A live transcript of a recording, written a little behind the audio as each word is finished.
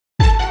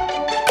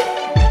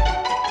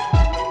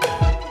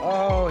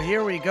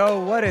here we go.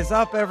 What is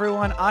up,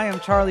 everyone? I am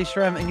Charlie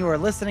Shrem, and you are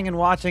listening and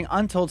watching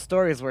Untold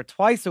Stories, where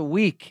twice a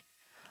week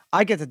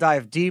I get to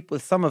dive deep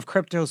with some of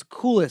crypto's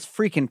coolest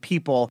freaking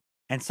people,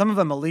 and some of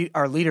them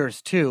are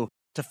leaders too,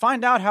 to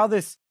find out how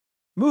this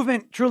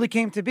movement truly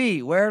came to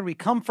be. Where did we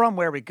come from?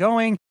 Where are we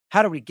going?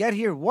 How did we get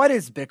here? What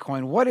is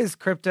Bitcoin? What is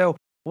crypto?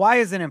 Why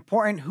is it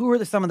important? Who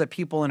are some of the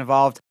people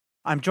involved?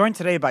 I'm joined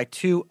today by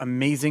two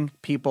amazing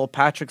people.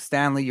 Patrick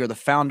Stanley, you're the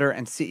founder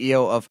and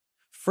CEO of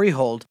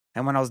Freehold.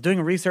 And when I was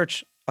doing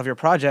research of your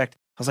project,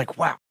 I was like,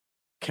 wow,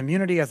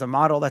 community as a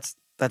model, that's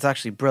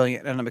actually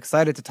brilliant. And I'm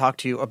excited to talk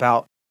to you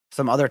about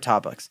some other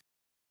topics.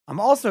 I'm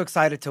also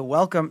excited to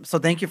welcome, so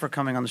thank you for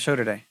coming on the show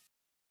today.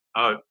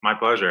 Oh, my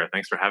pleasure.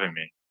 Thanks for having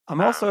me. I'm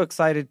also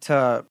excited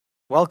to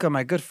welcome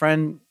my good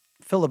friend,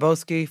 Phil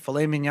Lebowski,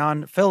 Filet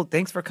Mignon. Phil,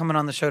 thanks for coming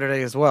on the show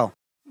today as well.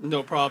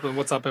 No problem.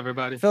 What's up,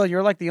 everybody? Phil,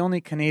 you're like the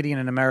only Canadian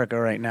in America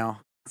right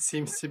now.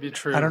 Seems to be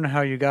true. I don't know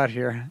how you got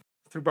here.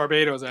 Through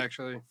Barbados,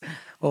 actually.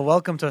 Well,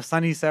 welcome to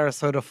sunny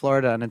Sarasota,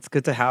 Florida, and it's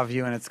good to have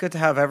you, and it's good to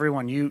have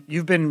everyone.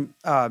 You've been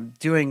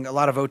doing a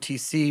lot of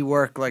OTC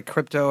work, like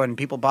crypto and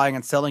people buying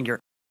and selling.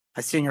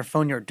 I see on your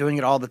phone you're doing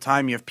it all the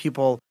time. You have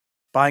people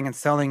buying and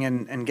selling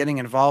and getting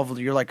involved.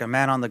 You're like a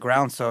man on the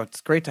ground, so it's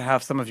great to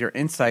have some of your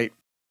insight.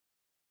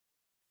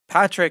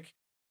 Patrick,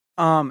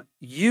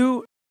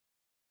 you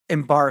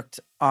embarked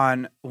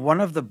on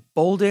one of the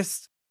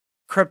boldest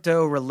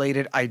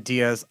crypto-related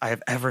ideas I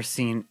have ever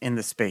seen in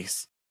the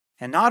space.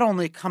 And not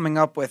only coming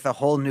up with a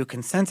whole new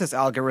consensus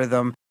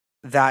algorithm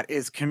that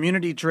is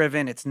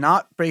community-driven, it's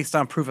not based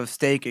on proof of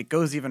stake, it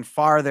goes even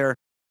farther.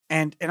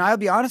 And I'll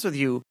be honest with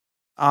you,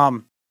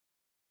 I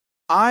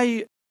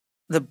am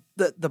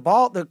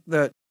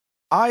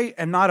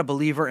not a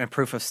believer in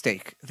proof of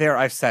stake. There,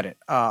 I've said it.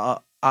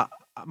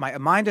 My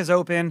mind is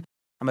open.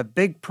 I'm a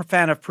big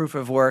fan of proof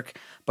of work,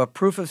 but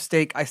proof of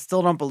stake, I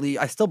still believe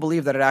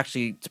that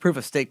it's proof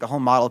of stake. The whole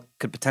model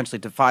could potentially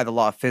defy the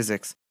law of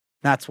physics.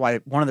 That's why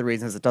one of the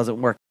reasons it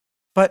doesn't work.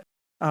 But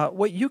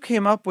what you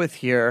came up with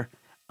here,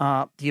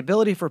 the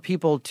ability for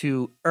people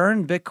to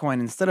earn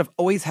Bitcoin instead of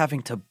always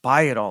having to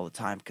buy it all the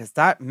time, because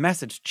that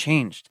message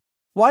changed.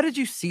 Why did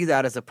you see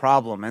that as a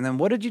problem? And then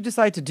what did you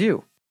decide to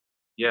do?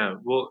 Yeah,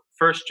 well,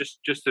 first,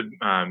 just to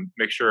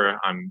make sure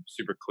I'm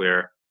super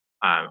clear,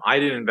 I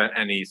didn't invent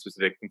any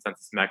specific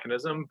consensus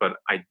mechanism, but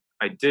I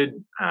did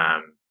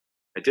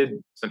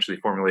essentially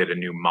formulate a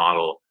new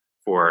model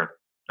for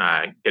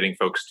getting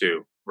folks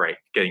to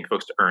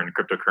earn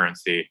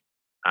cryptocurrency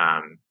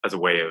as a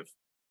way of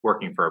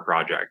working for a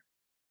project.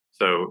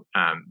 So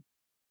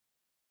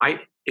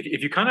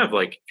if you kind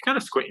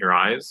of squint your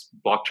eyes,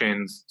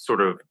 blockchains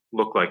sort of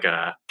look like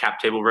a cap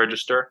table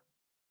register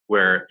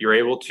where you're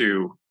able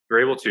to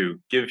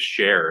give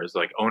shares,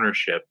 like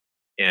ownership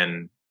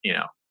in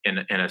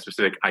a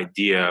specific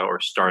idea or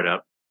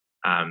startup.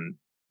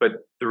 But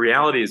the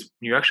reality is,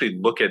 when you actually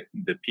look at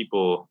the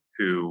people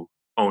who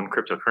own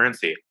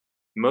cryptocurrency,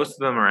 most of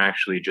them are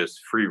actually just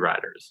free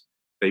riders.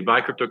 They buy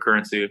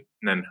cryptocurrency and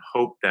then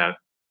hope that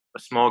a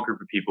small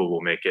group of people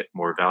will make it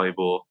more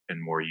valuable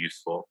and more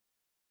useful.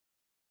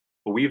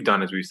 What we've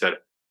done is we've said,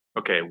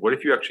 okay, what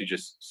if you actually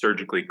just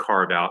surgically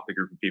carve out the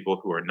group of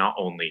people who are not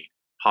only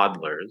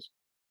hodlers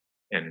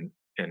and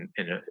in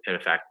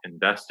effect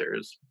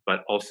investors,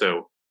 but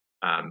also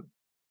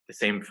the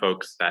same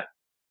folks that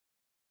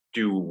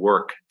do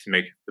work to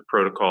make the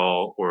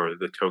protocol or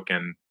the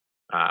token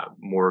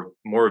more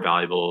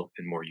valuable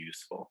and more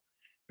useful.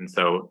 And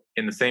so,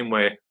 in the same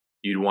way,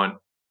 you'd want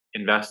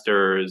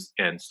investors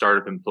and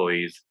startup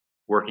employees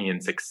working in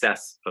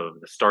success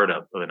of the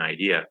startup of an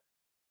idea.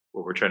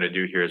 What we're trying to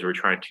do here is we're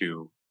trying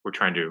to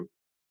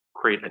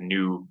create a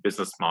new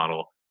business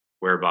model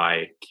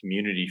whereby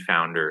community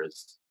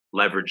founders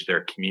leverage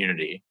their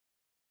community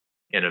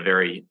in a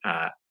very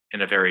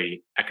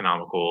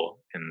economical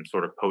and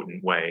sort of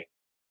potent way,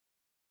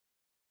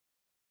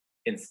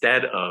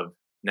 instead of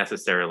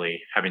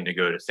necessarily having to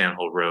go to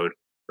Sandhill Road,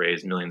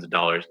 raise millions of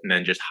dollars, and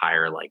then just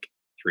hire like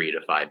 3 to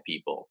 5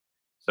 people.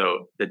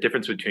 So the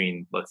difference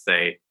between, let's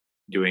say,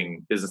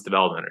 doing business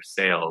development or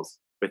sales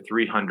with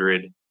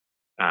 300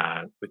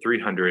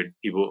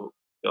 people,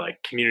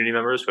 like community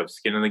members who have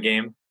skin in the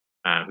game,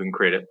 who can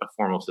create a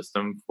formal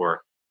system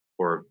for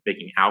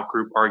making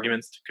out-group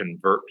arguments to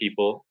convert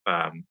people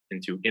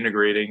into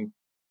integrating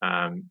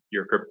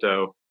your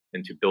crypto,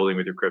 into building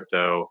with your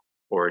crypto,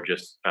 or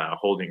just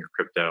holding your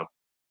crypto,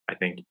 I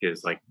think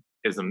is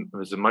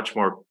a much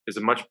more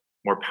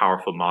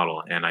powerful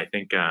model. And I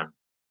think I'm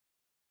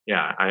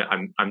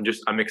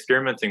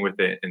experimenting with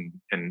it,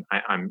 and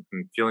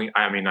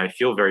I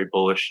feel very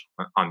bullish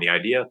on the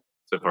idea.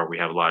 So far, we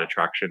have a lot of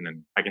traction,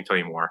 and I can tell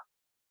you more.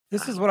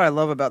 This is what I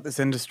love about this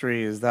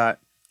industry, is that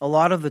a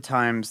lot of the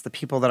times the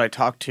people that I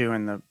talk to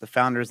and the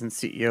founders and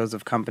CEOs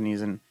of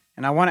companies, and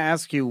I want to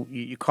ask you,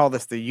 you call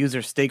this the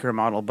user staker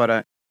model,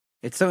 but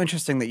it's so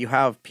interesting that you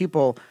have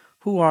people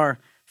who are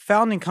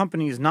founding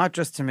companies not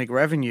just to make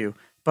revenue,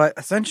 but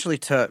essentially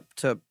to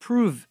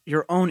prove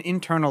your own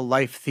internal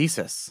life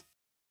thesis.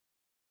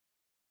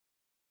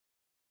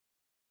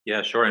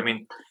 Yeah, sure. I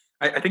mean,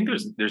 I think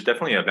there's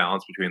definitely a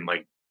balance between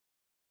like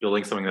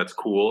building something that's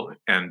cool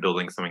and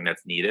building something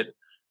that's needed.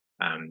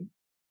 Um,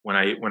 when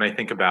I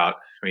think about,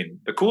 I mean,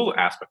 the cool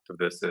aspect of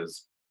this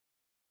is,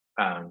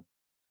 um,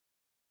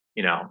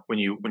 when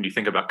you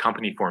think about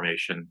company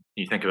formation,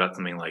 you think about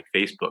something like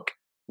Facebook.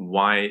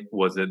 Why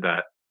was it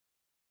that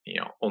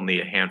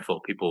only a handful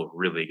of people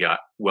really got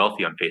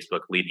wealthy on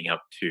Facebook leading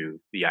up to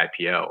the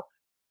IPO,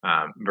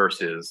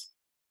 versus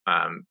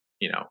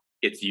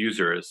its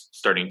users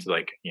starting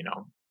to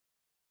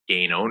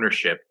gain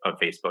ownership of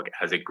Facebook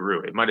as it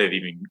grew. It might have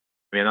even,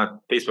 I mean, not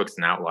Facebook's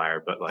an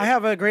outlier, but I like,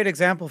 have a great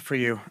example for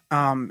you,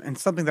 and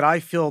something that I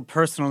feel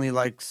personally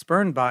like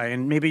spurned by,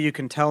 and maybe you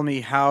can tell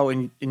me how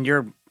in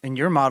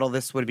your model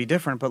this would be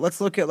different. But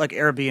let's look at like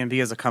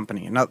Airbnb as a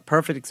company. Another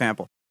perfect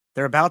example.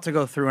 They're about to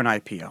go through an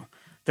IPO.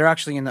 They're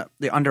actually in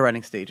the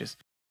underwriting stages.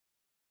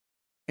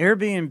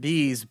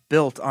 Airbnb's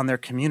built on their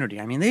community.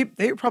 I mean, they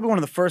were probably one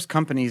of the first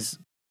companies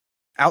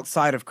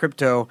outside of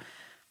crypto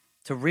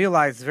to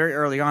realize very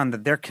early on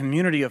that their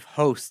community of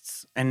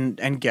hosts and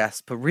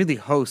guests, but really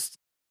hosts,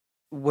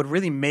 would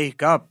really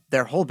make up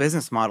their whole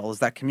business model is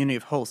that community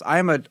of hosts.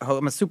 I'm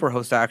a super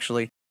host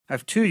actually. I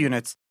have 2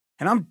 units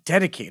and I'm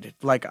dedicated.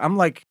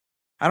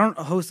 I don't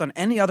host on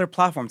any other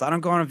platforms. I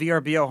don't go on a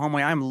VRBO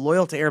HomeAway. I'm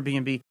loyal to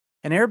Airbnb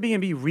and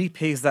Airbnb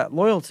repays that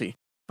loyalty.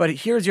 But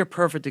here's your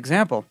perfect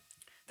example.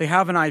 They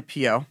have an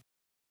IPO.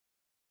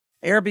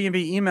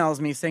 Airbnb emails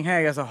me saying,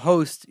 "Hey, as a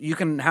host, you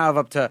can have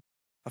up to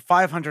a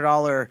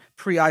 $500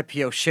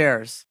 pre-IPO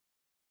shares."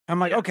 I'm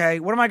like, yeah, okay,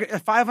 what am I?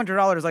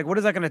 $500, like, what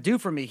is that going to do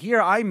for me?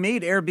 Here, I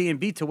made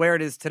Airbnb to where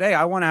it is today.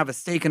 I want to have a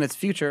stake in its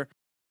future.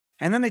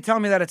 And then they tell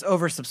me that it's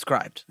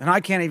oversubscribed and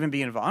I can't even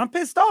be involved. I'm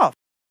pissed off.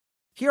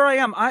 Here I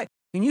am.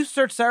 When you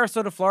search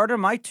Sarasota, Florida,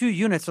 my 2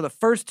 units are the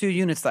first 2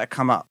 units that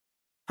come up.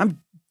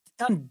 I'm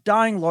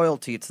undying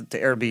loyalty to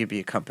Airbnb,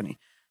 a company.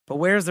 But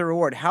where's the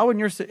reward? How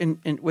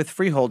with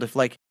Freehold, if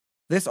like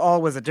this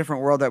all was a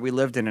different world that we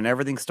lived in and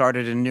everything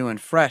started in new and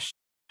fresh,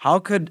 how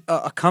could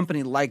a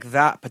company like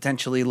that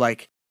potentially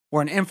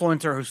or an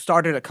influencer who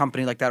started a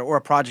company like that or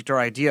a project or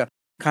idea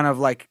kind of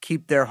like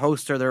keep their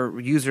hosts or their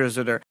users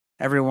or their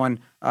everyone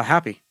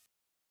happy?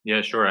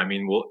 yeah, sure. I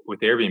mean, well, with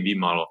the Airbnb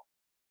model,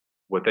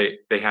 what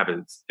they have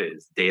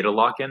is data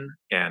lock-in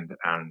and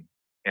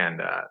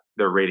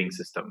their rating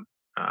system.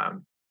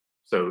 Um,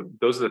 so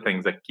those are the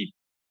things that keep.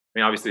 I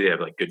mean, obviously they have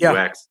like good Yeah,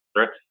 UX,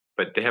 right?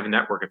 But they have a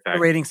network the effect.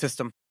 rating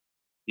system.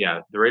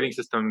 Yeah, the rating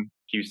system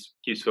keeps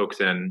folks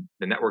in.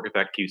 The network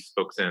effect keeps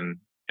folks in.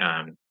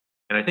 And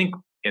I think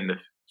in the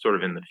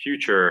in the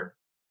future,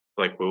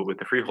 like with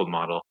the freehold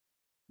model,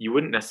 you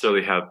wouldn't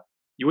necessarily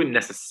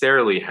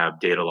have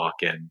data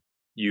lock-in.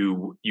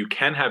 You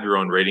can have your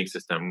own rating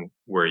system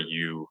where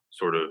you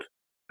sort of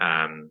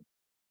um,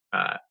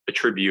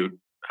 attribute,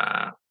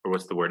 or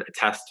what's the word,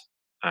 attest,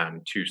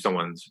 to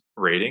someone's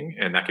rating,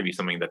 and that could be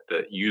something that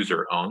the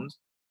user owns.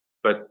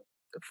 But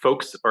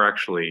folks are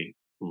actually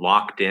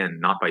locked in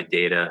not by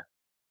data,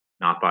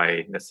 not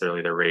by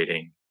necessarily their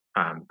rating,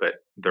 but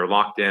they're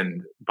locked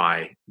in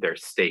by their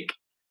stake.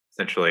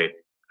 Essentially,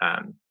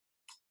 um,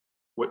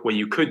 what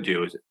you could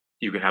do is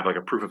you could have like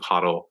a proof of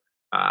HODL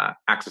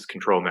access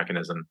control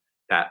mechanism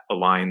that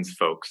aligns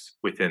folks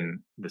within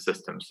the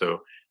system. So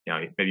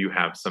maybe you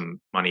have some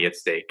money at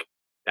stake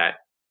that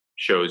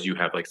shows you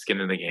have like skin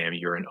in the game.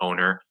 You're an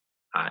owner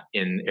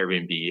in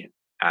Airbnb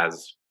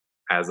as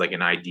like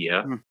an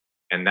idea, Mm.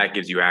 and that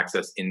gives you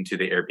access into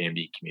the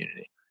Airbnb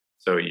community.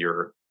 So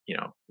you're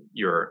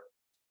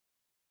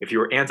if you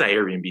were anti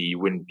Airbnb, you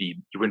wouldn't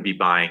be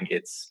buying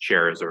its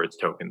shares or its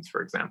tokens,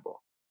 for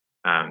example.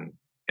 Um,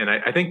 and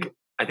I think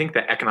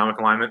that economic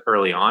alignment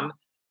early on,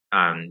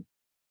 um,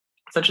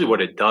 essentially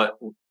what it does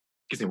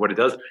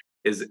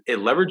is it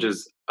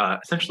leverages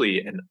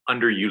essentially an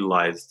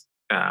underutilized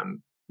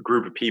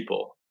group of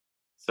people.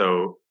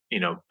 So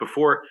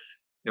before,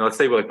 let's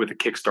say like with the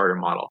Kickstarter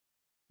model,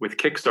 with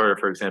Kickstarter,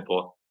 for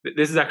example,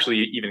 this is actually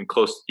even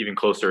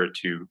closer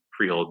to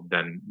Freehold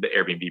than the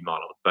Airbnb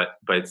model, but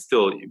it's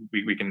still,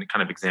 we can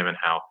kind of examine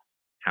how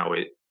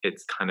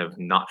it's kind of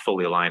not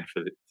fully aligned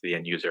for the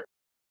end user.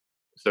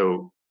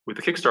 So with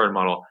the Kickstarter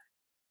model,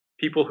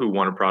 people who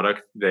want a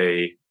product,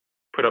 they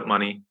put up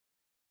money,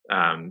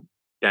 um,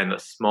 then a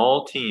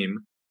small team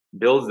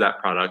builds that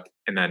product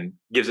and then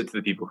gives it to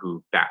the people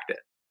who backed it.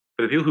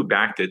 But the people who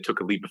backed it took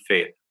a leap of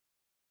faith.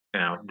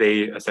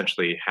 They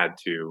essentially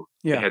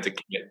Yeah. had to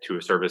commit to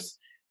a service.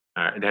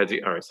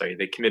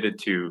 They committed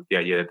to the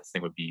idea that this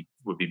thing would be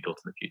built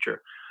in the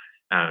future.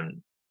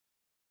 Um,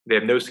 they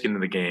have no skin in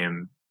the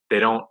game. They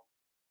don't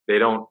they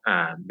don't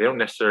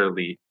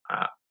necessarily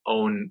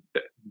own.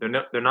 They're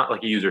not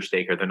like a user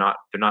staker. They're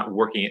not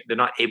working. They're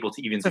not able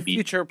to even It's a to be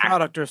future active.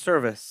 product or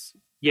service.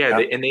 Yeah,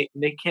 Yeah.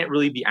 they can't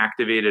really be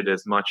activated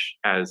as much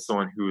as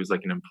someone who is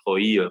like an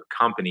employee of a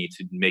company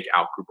to make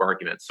outgroup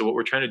arguments. So what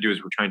we're trying to do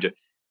is we're trying to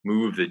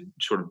move the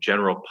sort of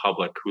general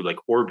public who like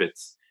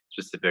orbits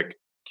specific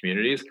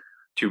communities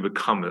to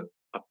become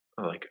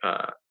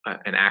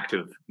an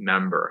active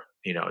member.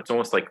 It's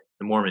almost like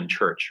the Mormon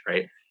Church,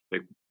 right?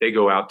 They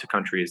go out to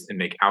countries and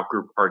make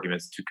outgroup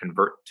arguments to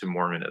convert to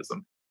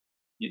Mormonism.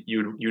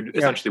 You'd Yeah.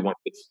 essentially want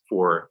this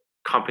for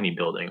company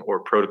building or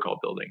protocol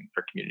building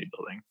or community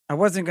building. I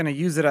wasn't going to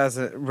use it as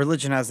a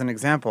religion as an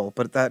example,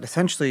 but that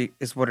essentially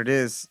is what it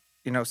is.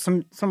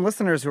 Some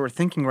listeners who are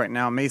thinking right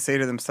now may say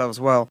to themselves,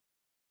 well,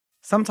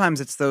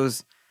 sometimes it's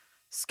those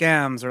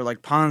scams or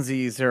like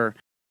Ponzi's or,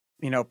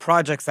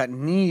 projects that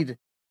need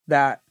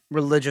that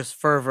religious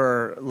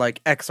fervor,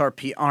 like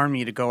XRP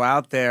Army to go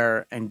out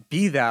there and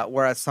be that,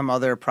 whereas some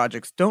other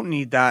projects don't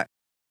need that.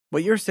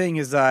 What you're saying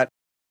is that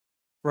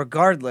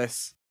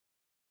regardless,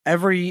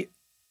 every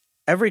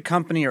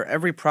company or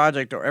every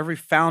project or every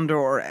founder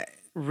or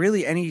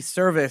really any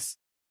service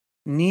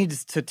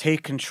needs to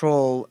take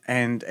control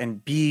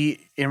and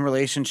be in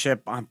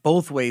relationship on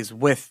both ways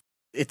with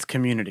its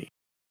community.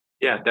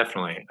 Yeah,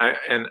 definitely.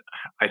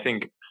 I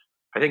think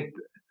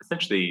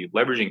essentially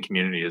leveraging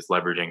community is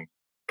leveraging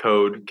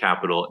code,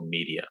 capital, and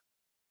media,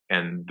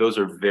 and those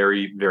are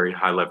very very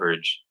high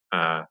leverage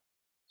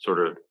sort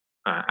of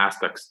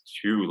aspects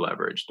to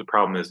leverage. The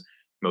problem is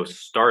most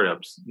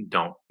startups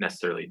don't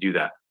necessarily do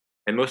that,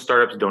 and most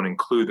startups don't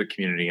include the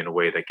community in a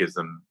way that gives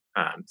them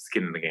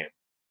skin in the game.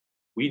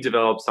 We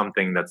developed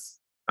something that's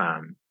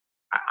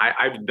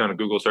I've done a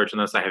Google search on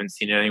this. I haven't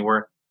seen it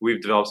anywhere. We've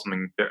developed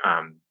something that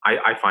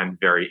I find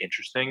very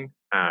interesting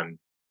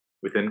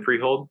within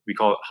Freehold. We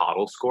call it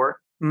HODL score.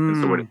 And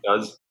so what it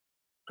does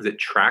is it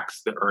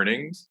tracks the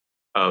earnings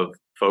of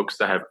folks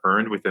that have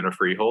earned within a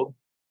Freehold.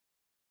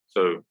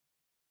 So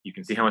you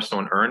can see how much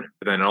someone earned,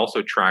 but then it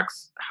also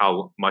tracks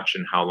how much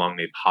and how long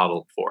they've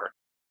hodled for.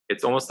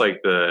 It's almost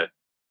like the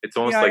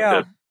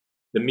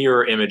the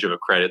mirror image of a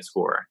credit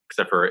score,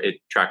 except for it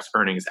tracks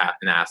earnings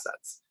and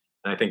assets.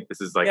 And I think this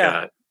is like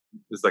a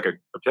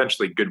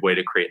potentially good way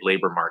to create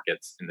labor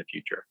markets in the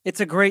future. It's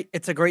a great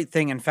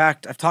thing. In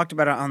fact, I've talked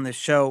about it on this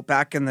show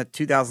back in the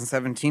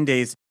 2017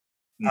 days.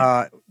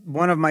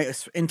 One of my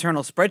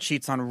internal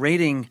spreadsheets on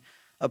rating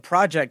a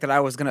project that I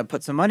was going to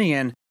put some money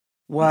in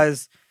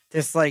was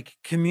this like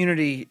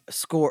community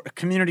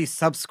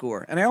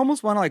sub-score. And I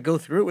almost want to like go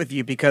through it with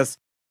you because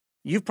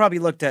you've probably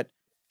looked at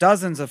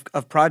dozens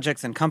of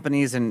projects and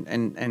companies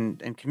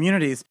and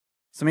communities.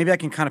 So maybe I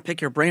can kind of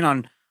pick your brain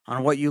on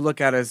what you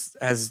look at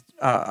as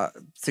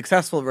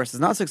successful versus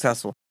not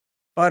successful.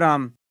 But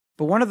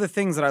one of the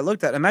things that I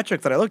looked at, a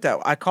metric that I looked at,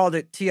 I called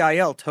it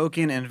TIL,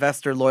 token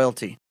investor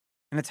loyalty.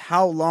 And it's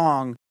how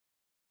long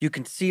you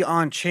can see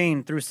on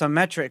chain through some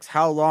metrics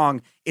how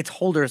long its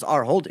holders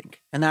are holding.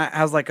 And that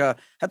has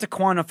that's a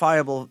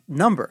quantifiable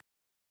number.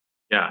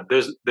 Yeah,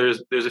 there's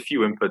a few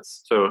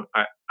inputs. So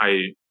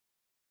I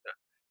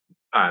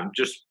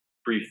just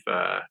brief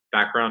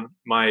background.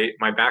 My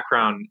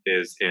background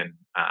is in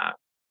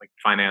like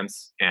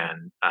finance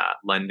and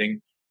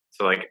lending.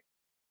 So like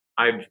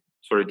I've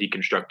sort of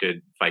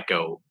deconstructed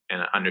FICO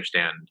and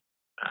understand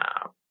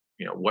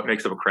what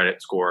makes up a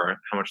credit score,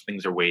 how much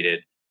things are weighted,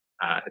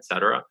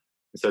 etc.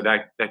 So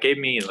that gave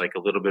me like a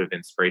little bit of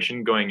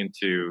inspiration going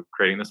into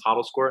creating this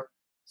HODL score.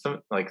 Some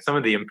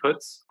of the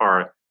inputs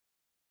are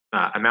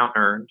amount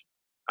earned,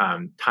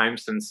 time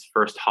since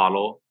first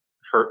HODL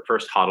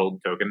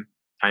token,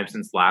 time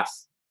since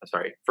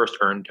first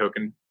earned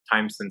token,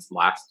 time since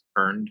last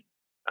earned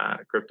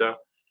crypto,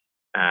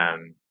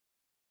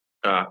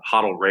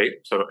 HODL rate.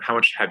 So how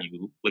much have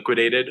you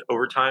liquidated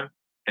over time,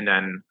 and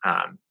then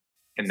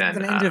it's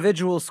an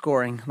individual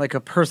scoring, like a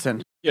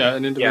person. Yeah,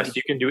 an individual. Yes,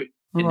 you can do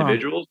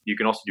individuals. You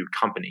can also do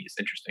companies.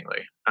 Interestingly,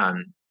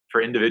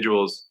 for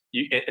individuals,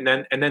 and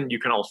then you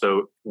can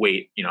also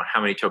weight.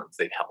 How many tokens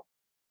they've held.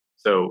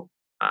 So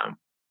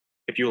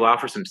if you allow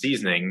for some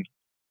seasoning,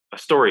 a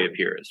story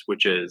appears,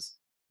 which is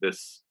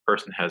this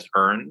person has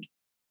earned.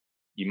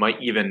 You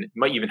might even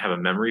have a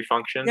memory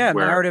function. Yeah,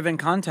 narrative and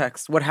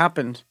context. What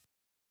happened?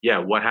 Yeah,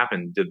 what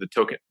happened? Did the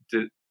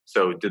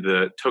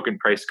token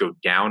price go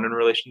down in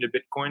relation to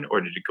Bitcoin,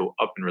 or did it go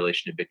up in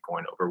relation to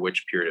Bitcoin over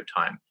which period of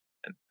time,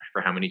 and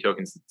for how many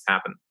tokens did this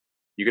happen?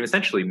 You can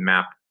essentially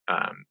map,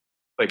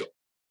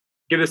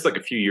 give this like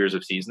a few years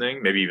of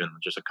seasoning, maybe even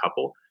just a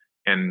couple,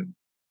 and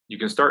you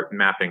can start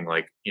mapping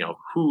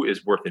who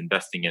is worth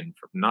investing in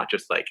from not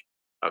just like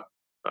a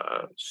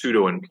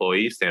pseudo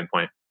employee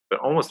standpoint, but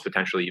almost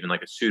potentially even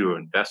like a pseudo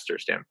investor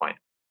standpoint.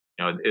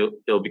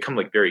 It'll become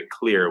like very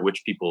clear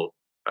which people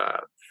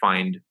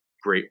find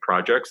great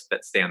projects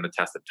that stand the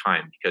test of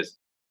time, because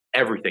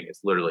everything is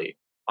literally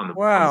on the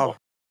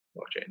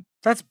blockchain.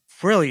 That's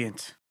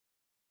brilliant.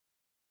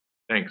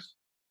 Thanks.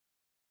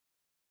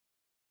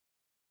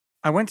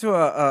 I went to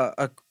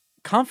a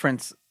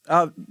conference.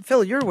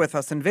 Phil, you're with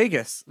us in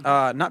Vegas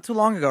not too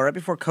long ago, right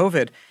before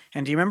COVID.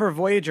 And do you remember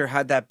Voyager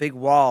had that big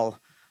wall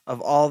of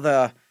all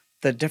the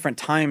different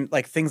time,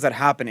 like things that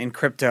happen in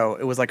crypto?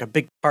 It was like a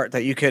big part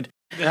that you could.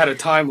 They had a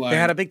timeline. They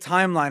had a big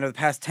timeline of the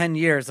past 10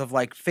 years of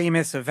like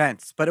famous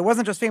events. But it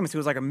wasn't just famous. It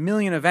was like 1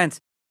 million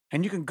events.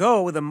 And you can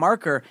go with a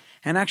marker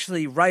and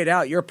actually write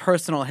out your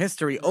personal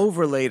history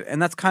overlaid.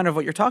 And that's kind of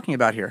what you're talking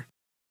about here.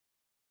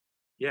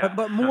 Yeah.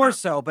 But more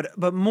so,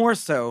 but more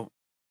so,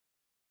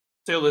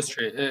 To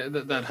illustrate,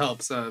 that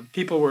helps.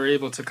 People were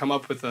able to come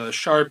up with a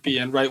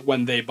Sharpie and write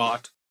when they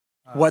bought.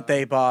 What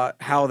they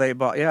bought, how Yeah. they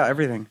bought, yeah,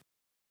 everything.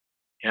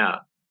 Yeah,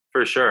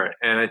 for sure.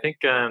 And I think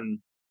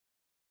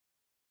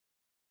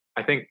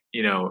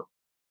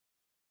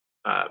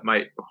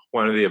my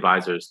one of the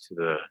advisors to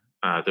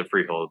the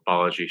Freehold,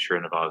 Balaji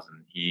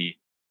Srinivasan,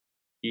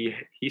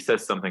 he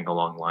says something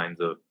along the lines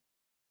of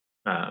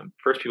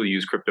first people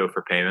use crypto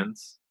for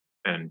payments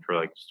and for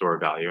like store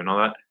value and all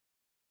that.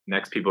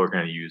 Next, people are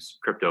going to use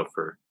crypto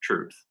for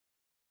truth.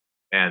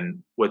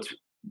 And what's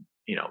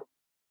you know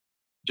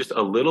just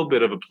a little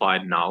bit of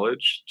applied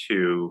knowledge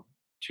to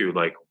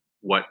like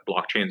what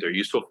blockchains are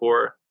useful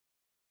for,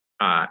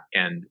 uh,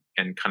 and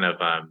and kind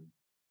of um,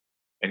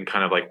 and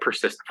kind of like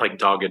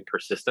dogged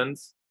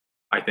persistence,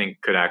 I think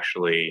could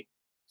actually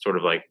sort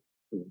of like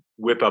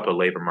whip up a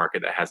labor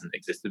market that hasn't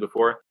existed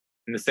before.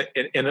 In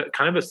a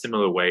kind of a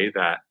similar way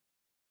that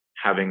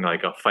having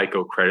like a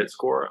FICO credit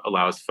score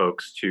allows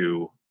folks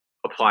to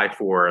apply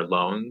for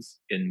loans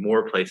in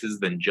more places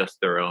than just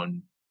their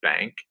own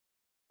bank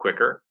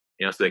quicker.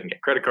 So they can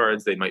get credit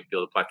cards. They might be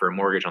able to apply for a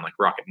mortgage on like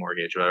Rocket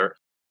Mortgage or whatever.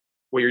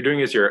 What you're doing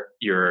is you're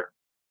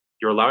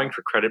allowing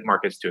for credit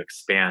markets to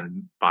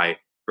expand by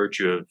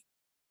virtue of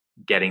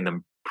getting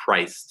them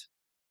priced,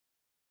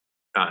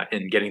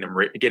 and getting them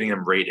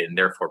rated and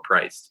therefore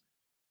priced.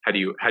 How do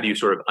you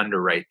sort of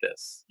underwrite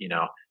this?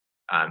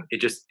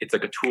 It's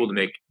like a tool to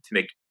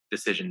make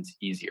decisions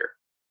easier.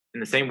 In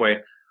the same way,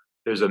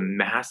 there's a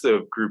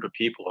massive group of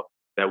people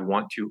that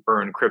want to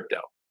earn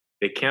crypto.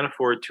 They can't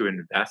afford to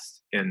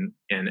invest in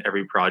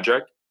every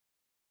project.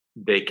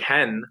 They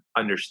can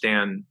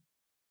understand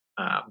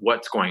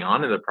what's going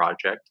on in the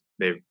project.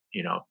 They've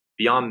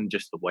beyond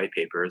just the white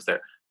papers,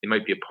 that they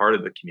might be a part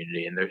of the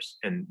community, and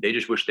they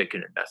just wish they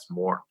could invest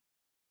more.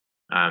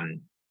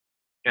 Um,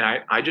 and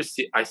I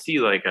see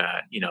like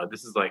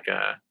this is like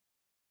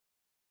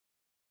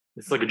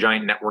a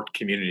giant networked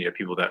community of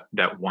people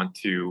that want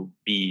to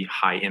be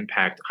high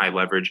impact, high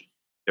leverage.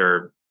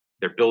 They're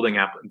they're building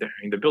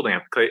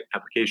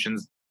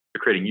applications.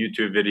 They're creating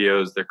YouTube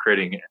videos. They're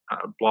creating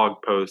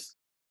blog posts.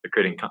 They're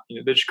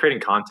just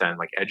creating content,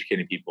 like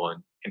educating people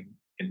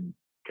and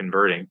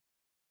converting.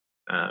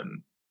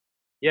 Um,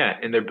 yeah,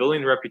 and they're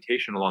building a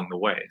reputation along the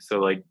way. So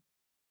like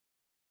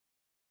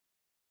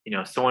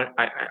someone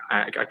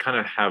I kind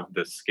of have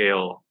the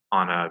scale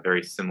on a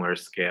very similar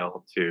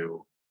scale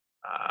to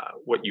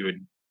what you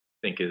would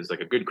think is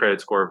like a good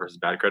credit score versus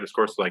bad credit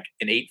score. So like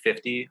an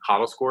 850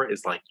 HODL score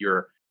is like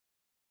you're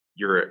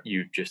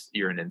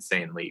an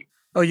insane league.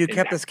 Oh, you In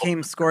kept the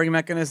same scoring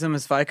mechanism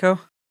as FICO?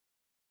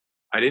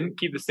 I didn't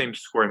keep the same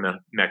scoring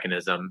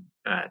mechanism,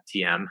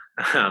 TM,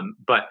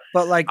 but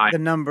But like I the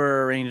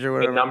number range or the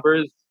whatever.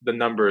 numbers,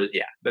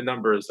 yeah, the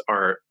numbers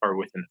are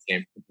within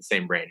the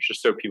same range,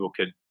 just so people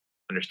could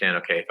understand.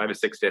 Okay, if I have a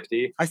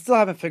 650, I still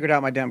haven't figured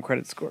out my damn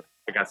credit score.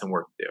 I got some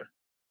work to do.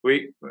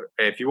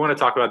 If you want to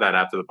talk about that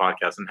after the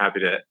podcast, I'm happy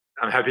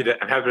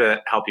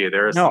to help you.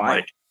 There are No,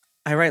 some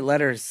I write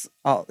letters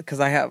because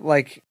I have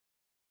like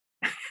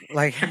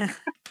wait,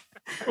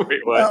 what?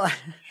 well,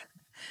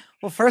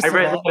 well, first I of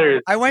read all,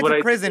 letters. I went What to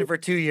I prison for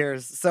 2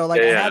 years, so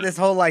like Yeah, I yeah, had this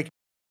whole like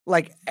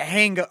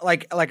hang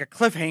like a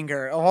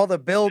cliffhanger. All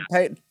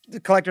the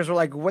collectors were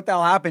like, "What the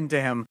hell happened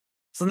to him?"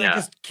 So then they yeah,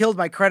 just killed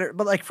my credit,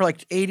 but like for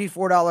like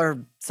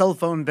 $84 cell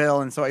phone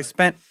bill, and so I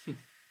spent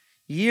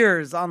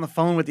years on the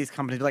phone with these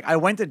companies. Like I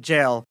went to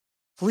jail.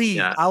 Please,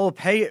 yeah. I will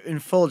pay it in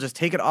full. Just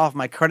take it off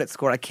my credit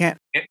score. I can't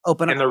And,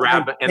 open up and the my own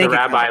rabbi and the bank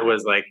account. rabbi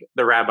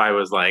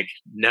was like,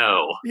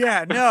 no,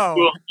 Yeah, no.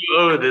 you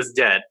owe this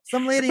debt.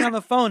 Some lady on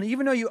the phone,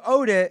 even though you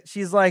owed it,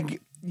 she's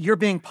like, "You're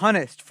being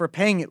punished for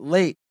paying it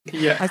late."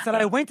 Yeah. I said,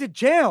 "I went to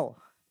jail.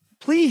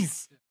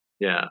 Please."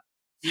 Yeah,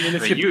 Even I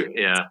if mean, you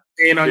yeah.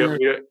 paying on We,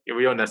 your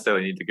we don't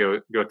necessarily need to go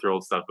through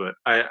old stuff, but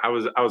I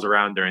was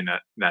around during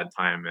that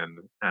time,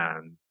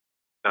 and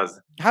that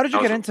was How did you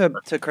that get was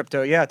into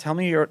crypto? Yeah, tell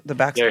me the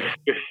backstory.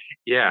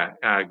 yeah,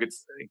 yeah. Good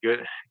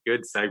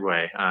good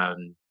segue.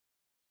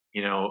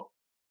 You know,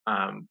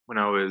 when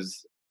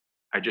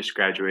I just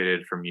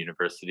graduated from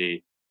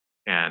university,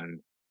 and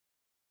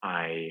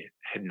I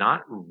had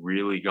not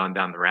really gone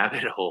down the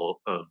rabbit hole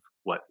of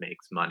what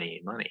makes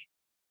money.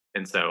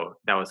 And so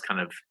that was kind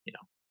of,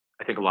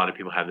 I think a lot of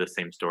people have the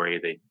same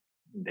story.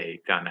 They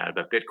found out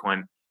about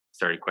Bitcoin,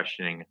 started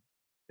questioning,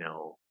 you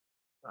know,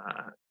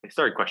 they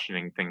started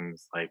questioning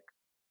things like,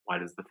 why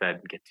does the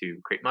Fed get to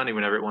create money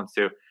whenever it wants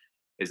to?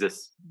 Is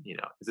this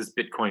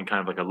Bitcoin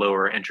kind of like a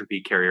lower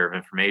entropy carrier of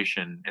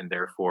information, and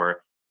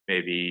therefore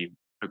maybe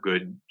a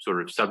good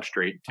sort of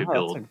substrate to Oh, that's a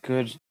build,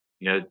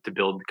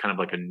 good. kind of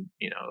like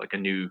like a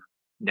new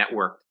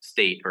network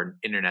state or an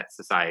internet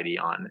society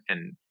on.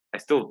 And I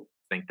still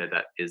think that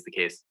is the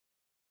case.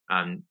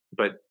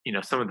 But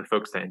some of the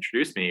folks that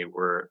introduced me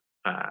were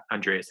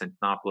Andreas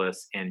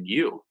Antonopoulos and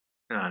you.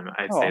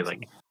 I'd Oh, say awesome.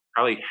 like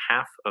probably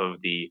half of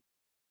the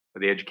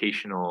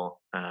educational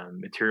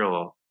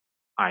material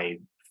I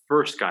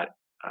first got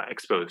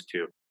exposed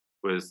to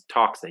was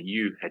talks that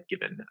you had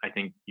given. I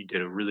think you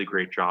did a really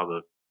great job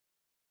of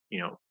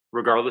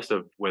regardless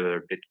of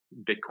whether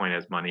Bitcoin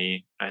as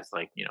money as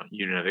like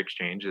unit of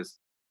exchange is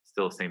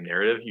still the same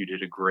narrative. You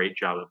did a great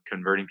job of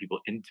converting people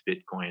into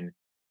Bitcoin,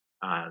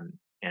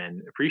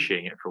 and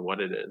appreciating it for what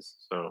it is.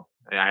 So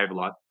I have a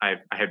lot. I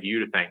have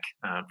you to thank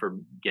for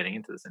getting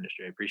into this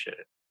industry. I appreciate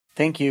it.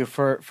 Thank you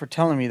for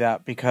telling me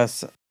that,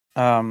 because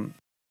I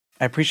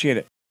appreciate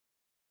it.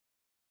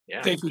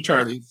 Yeah. Thank you,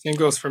 Charlie. Same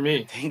goes for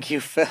me. Thank you,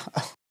 Phil.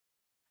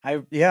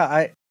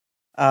 I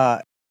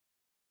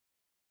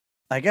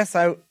guess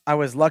I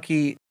was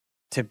lucky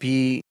to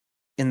be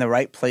in the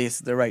right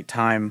place at the right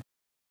time.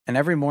 And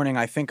every morning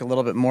I think a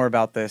little bit more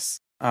about this.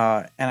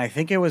 And I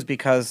think it was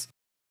because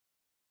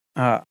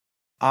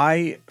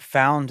I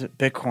found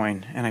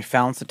Bitcoin and I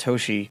found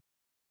Satoshi,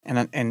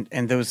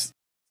 and those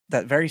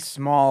that very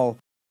small,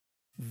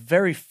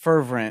 very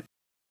fervent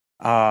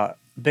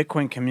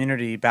Bitcoin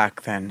community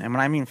back then. And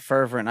when I mean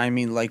fervent, I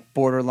mean like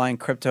borderline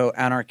crypto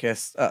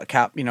anarchist,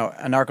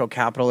 anarcho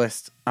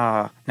capitalist.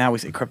 Now we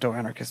say crypto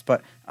anarchist,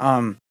 but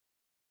at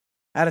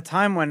a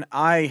time when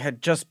I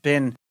had just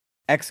been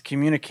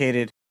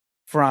excommunicated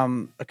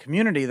from a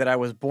community that I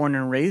was born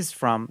and raised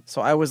from.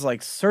 So I was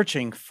like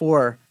searching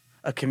for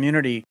a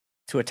community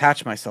to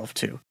attach myself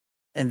to.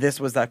 And this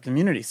was that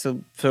community.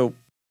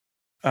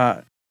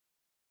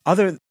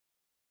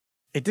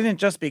 It didn't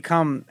just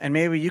become, and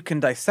maybe you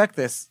can dissect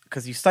this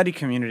because you study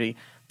community,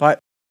 but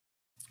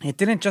it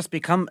didn't just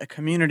become a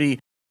community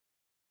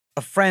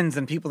of friends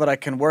and people that I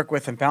can work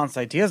with and bounce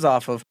ideas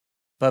off of.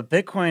 But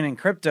Bitcoin and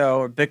crypto,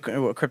 or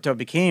Bitcoin, what crypto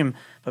became,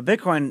 but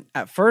Bitcoin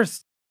at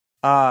first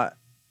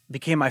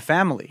became my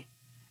family.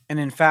 And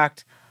in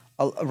fact,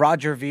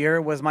 Roger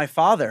Ver was my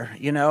father.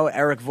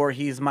 Eric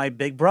Voorhees, my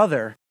big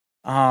brother.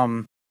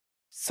 Some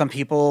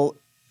people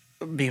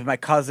be my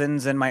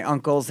cousins and my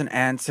uncles and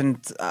aunts, and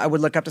I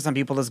would look up to some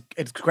people as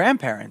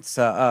grandparents.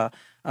 David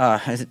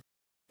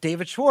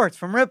Schwartz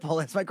from Ripple,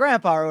 it's my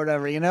grandpa or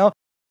whatever.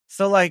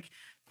 So like,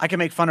 I can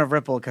make fun of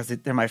Ripple because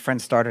they're my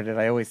friend started it.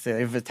 I always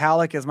say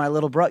Vitalik is my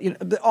little brother.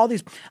 All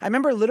these. I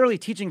remember literally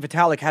teaching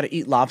Vitalik how to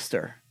eat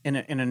lobster in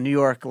a New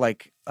York,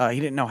 like he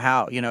didn't know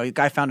how. The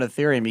guy founded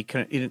Ethereum.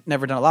 He'd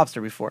never done a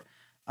lobster before.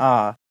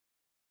 I'm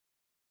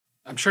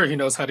sure he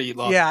knows how to eat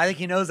lobster. Yeah, I think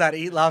he knows how to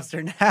eat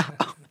lobster now.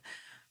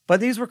 But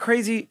these were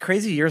crazy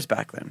years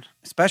back then.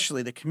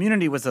 Especially the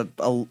community was a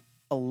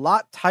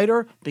lot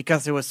tighter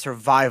because it was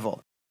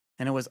survival,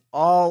 and it was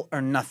all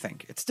or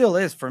nothing. It still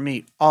is for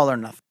me, all or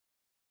nothing.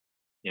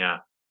 Yeah,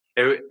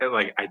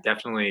 like I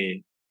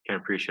definitely can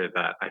appreciate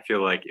that. I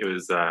feel like it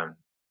was,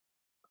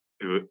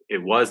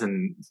 it was,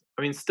 and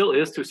I mean, still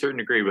is to a certain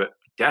degree, but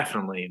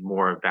definitely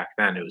more back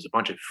then. It was a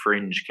bunch of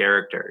fringe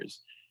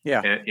characters.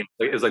 Yeah, And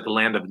it was like the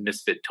land of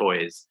misfit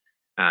toys,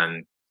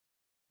 and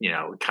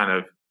kind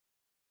of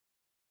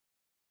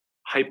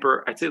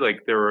hyper. I'd say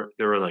like there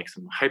were like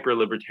some hyper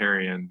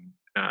libertarian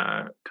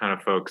kind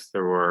of folks.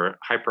 There were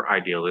hyper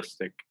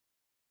idealistic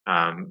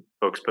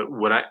folks. But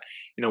what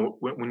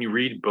when you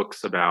read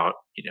books about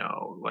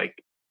like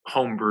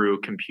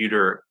homebrew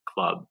computer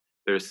club,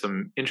 there's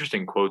some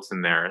interesting quotes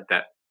in there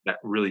that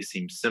really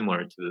seem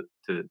similar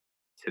to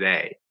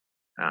today.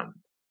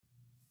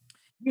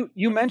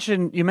 you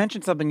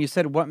mentioned something. You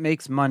said what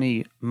makes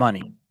money,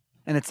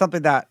 and it's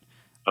something that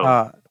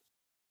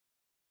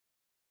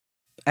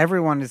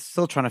everyone is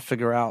still trying to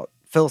figure out.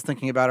 Phil's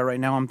thinking about it right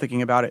now. I'm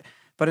thinking about it.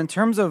 But in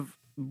terms of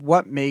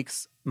what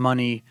makes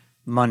money,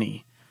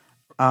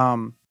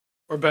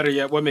 or better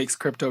yet, what makes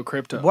crypto?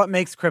 What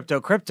makes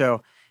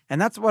crypto? And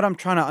that's what I'm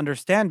trying to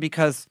understand,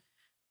 because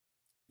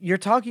you're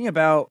talking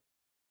about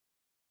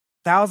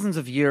thousands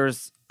of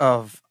years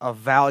of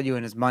value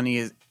in his money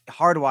is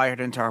hardwired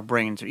into our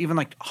brains, or even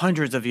like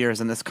hundreds of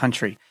years in this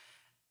country.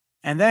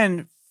 And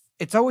then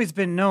it's always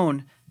been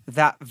known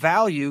that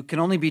value can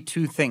only be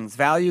two things.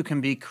 Value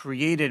can be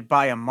created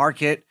by a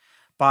market,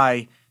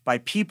 by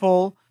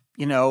people,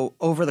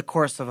 over the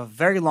course of a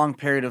very long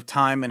period of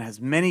time, and has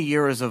many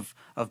years of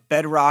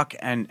bedrock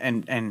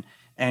and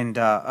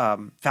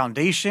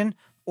foundation.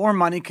 Or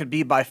money could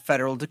be by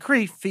federal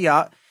decree,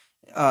 fiat,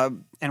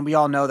 and we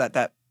all know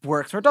that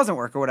works or doesn't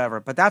work or whatever.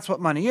 But that's what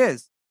money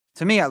is,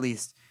 to me at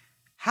least.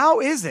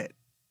 How is it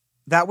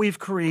that we've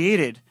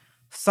created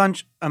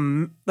such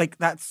like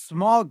that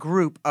small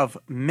group of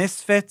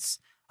misfits,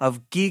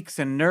 of geeks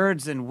and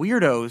nerds and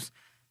weirdos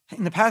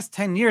in the past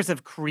 10 years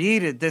have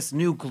created this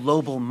new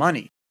global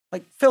money?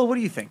 Like, Phil, what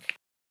do you think?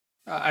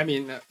 I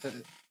mean,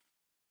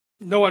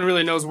 no one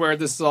really knows where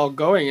this is all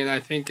going. And I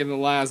think in the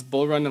last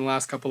bull run, in the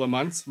last couple of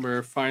months,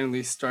 we're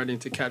finally starting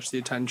to catch the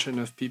attention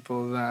of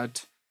people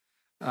that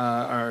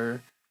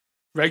are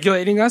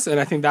regulating us. And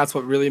I think that's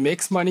what really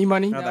makes money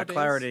nowadays. That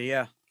clarity,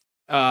 yeah.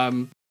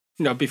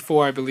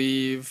 Before, I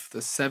believe, the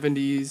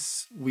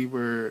 70s, we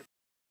were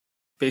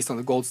based on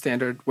the gold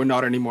standard. We're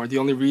not anymore. The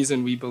only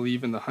reason we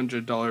believe in the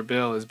 $100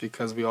 bill is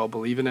because we all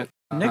believe in it.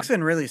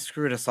 Nixon really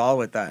screwed us all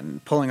with that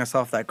and pulling us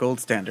off that gold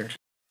standard.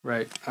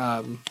 Right.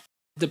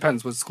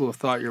 Depends what school of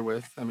thought you're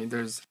with. I mean,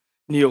 there's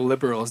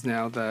neoliberals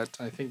now that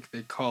I think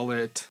they call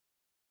it...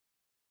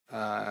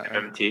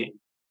 MMT?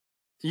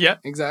 Yeah,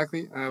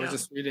 exactly. I was Yeah.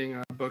 just reading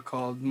a book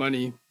called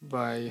Money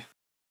by.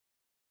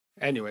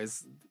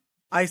 Anyways,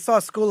 I saw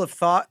a school of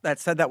thought that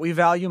said that we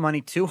value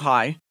money too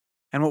high,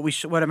 and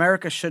what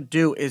America should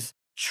do is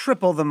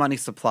triple the money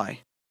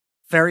supply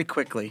very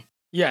quickly.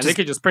 yeah, and they Just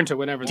could just print it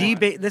whenever they want.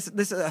 debate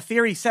this a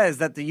theory says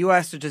that the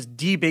US should just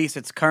debase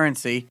its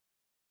currency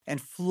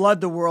and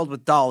flood the world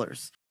with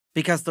dollars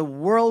because the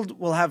world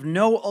will have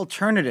no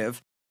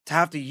alternative to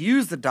have to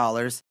use the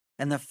dollars,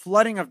 and the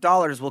flooding of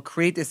dollars will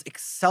create this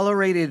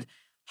accelerated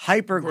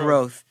hyper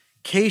growth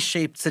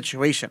K-shaped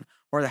situation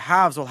where the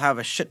haves will have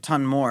a shit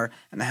ton more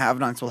and the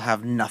have-nots will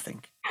have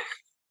nothing.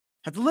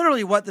 That's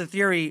literally what the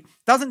theory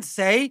doesn't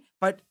say,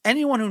 but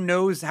anyone who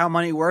knows how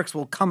money works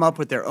will come up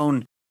with their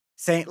own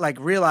saying, like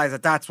realize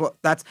that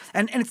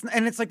and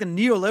it's like the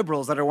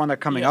neoliberals that are one that are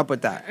coming up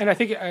with that. And I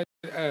think,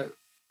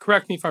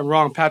 correct me if I'm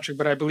wrong, Patrick,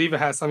 but I believe it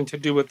has something to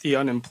do with the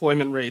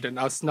unemployment rate and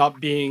us not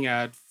being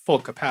at full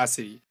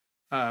capacity.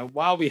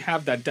 While we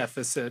have that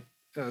deficit,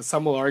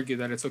 some will argue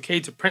that it's okay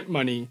to print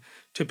money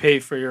to pay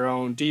for your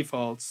own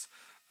defaults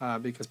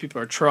because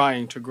people are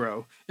trying to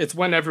grow. It's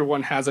when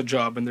everyone has a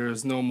job and there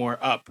is no more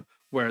up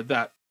where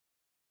that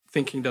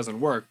thinking doesn't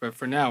work. But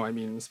for now, I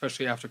mean,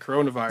 especially after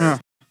coronavirus,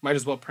 might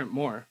as well print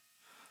more.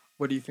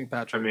 What do you think,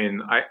 Patrick? I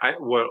mean,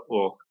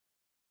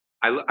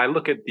 I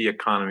look at the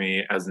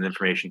economy as an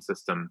information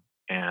system,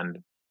 and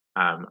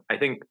I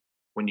think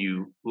when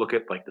you look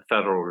at like the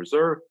Federal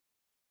Reserve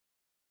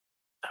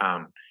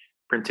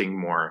printing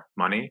more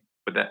money,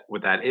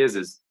 what that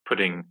is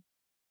putting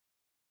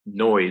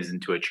noise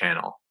into a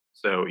channel.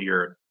 So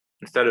you're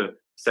instead of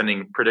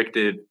sending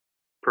predictive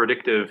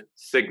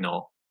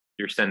signal,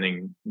 you're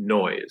sending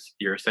noise.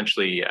 You're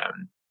essentially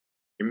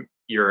you're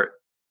you're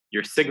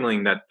you're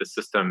signaling that the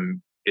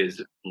system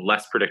is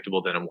less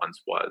predictable than it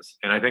once was.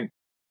 And I think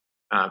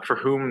for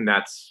whom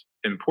that's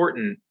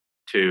important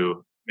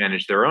to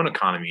manage their own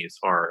economies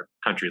are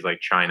countries like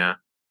China,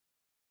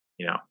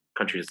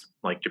 countries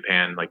like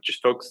Japan, like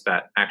just folks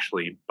that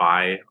actually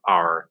buy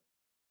our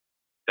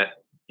that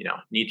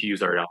need to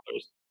use our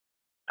dollars.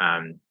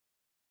 Um,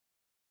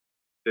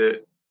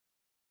 the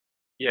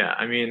Yeah,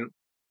 I mean,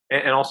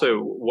 and also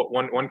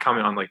one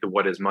comment on like the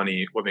what is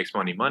money, what makes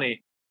money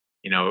money.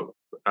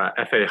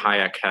 F.A.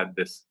 Hayek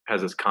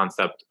has this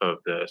concept of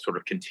the sort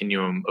of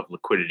continuum of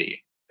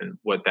liquidity, and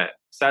what that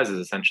says is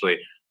essentially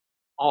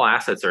all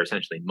assets are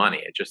essentially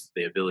money. It's just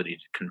the ability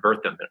to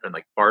convert them and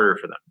like barter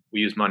for them. We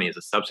use money as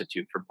a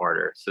substitute for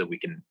barter, so we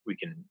can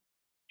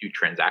do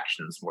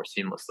transactions more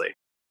seamlessly.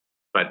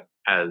 But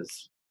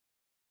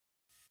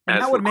And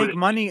as that would make liquidity,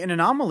 money an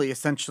anomaly,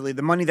 essentially.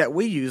 The money that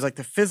we use, like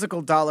the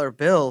physical dollar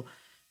bill,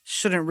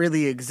 shouldn't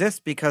really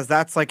exist because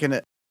that's like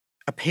a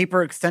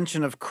paper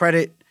extension of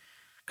credit,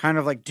 kind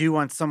of like due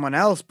on someone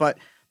else. But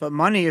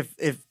money, if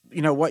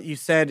what you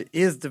said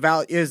is the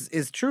value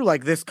is true,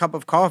 like this cup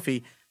of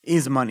coffee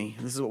is money.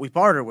 This is what we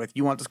barter with.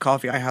 You want this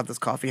coffee? I have this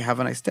coffee. Have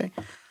a nice day.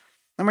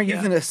 I'm yeah,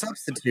 using a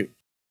substitute.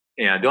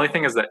 yeah. The only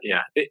thing is that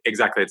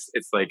exactly.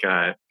 It's like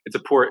it's a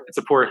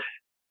poor.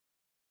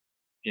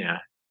 Yeah,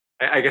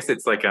 I guess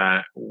it's like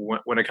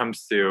when it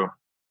comes to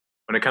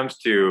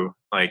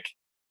like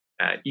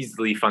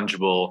easily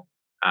fungible,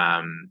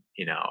 um,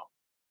 you know,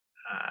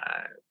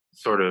 uh,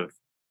 sort of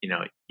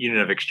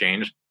unit of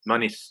exchange.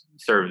 Money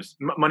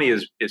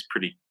is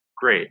pretty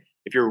great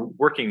if you're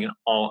working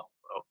all.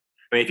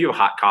 I mean, if you have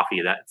hot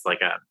coffee, that's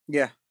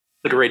Yeah.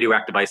 like a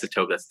radioactive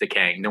isotope that's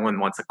decaying. No one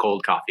wants a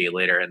cold coffee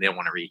later, and they don't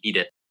want to reheat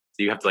it,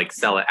 so you have to like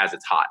sell it as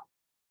it's hot.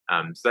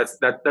 So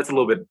that's a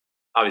little bit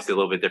obviously a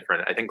little bit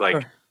different. I think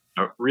like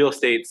Sure. real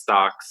estate,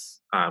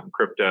 stocks,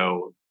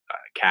 crypto,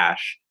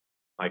 cash,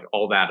 like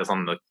all that is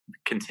on the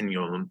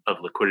continuum of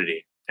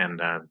liquidity.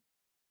 And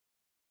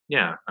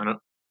yeah, I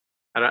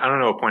don't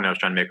know what point I was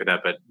trying to make with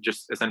that, but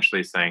just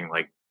essentially saying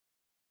like,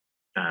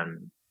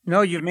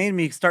 No, you've made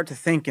me start to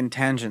think in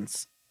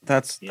tangents.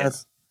 That's yeah,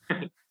 that's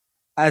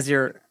as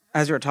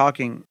you're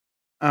talking.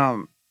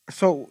 Um,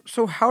 so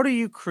how do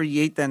you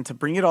create then to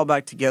bring it all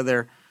back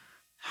together?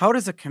 How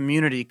does a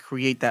community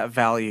create that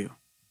value?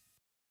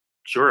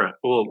 sure.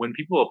 Well, when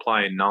people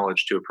apply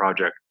knowledge to a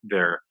project,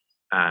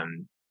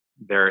 um,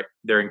 they're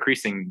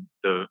increasing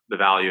the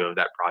value of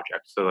that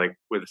project. So like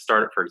with a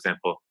startup, for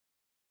example,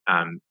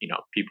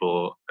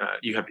 people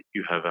you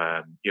have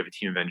a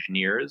team of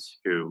engineers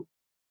who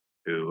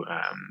who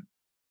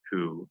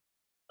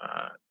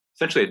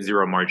essentially at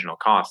zero marginal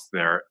cost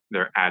they're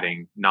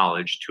adding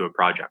knowledge to a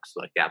project. So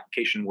like the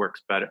application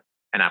works better,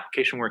 an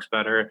application works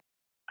better.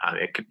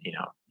 It could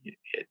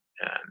it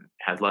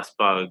has less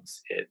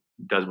bugs. It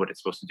does what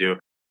it's supposed to do.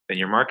 Then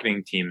your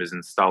marketing team is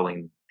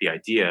installing the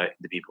idea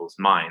into people's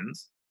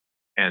minds,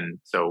 and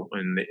so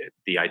when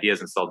the idea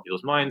is installed in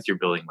people's minds, you're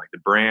building like the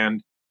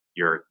brand.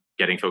 You're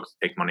getting folks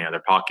to take money out of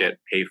their pocket,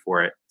 pay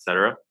for it,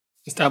 etc.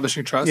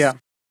 Establishing trust. Yeah.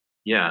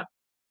 Yeah,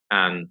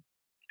 um,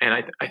 and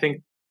I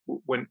think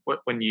when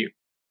you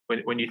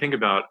think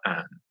about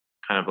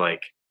kind of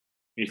like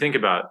when you think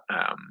about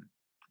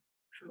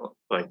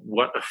like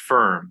what a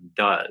firm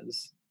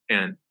does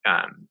and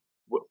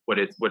what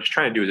it's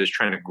trying to do is it's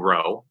trying to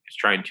grow. It's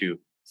trying to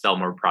sell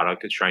more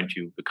product. It's trying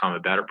to become a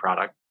better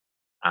product.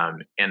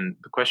 And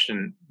the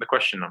question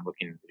I'm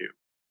looking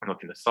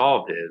to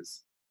solve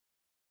is,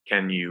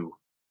 can you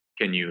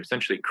can you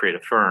essentially create a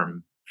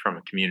firm from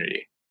a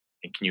community,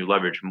 and can you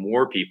leverage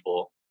more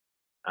people?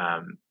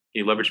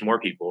 You leverage more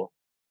people,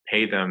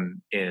 pay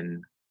them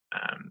in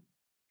um,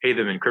 pay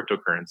them in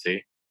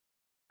cryptocurrency.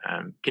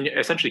 Can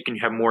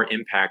you have more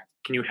impact?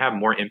 Can you have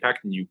more impact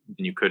than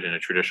you could in a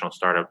traditional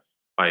startup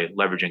by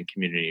leveraging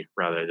community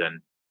rather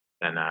than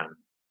um,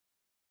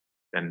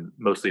 than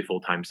mostly full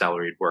time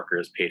salaried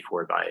workers paid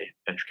for by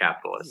venture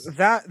capitalists?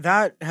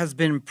 That has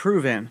been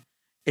proven.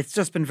 It's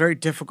just been very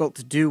difficult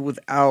to do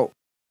without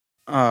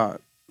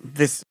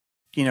this,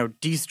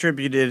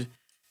 distributed,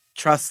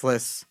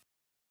 trustless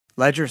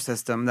ledger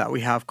system that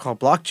we have called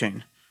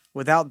blockchain.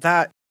 Without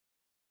that,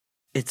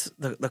 it's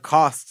the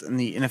costs and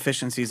the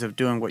inefficiencies of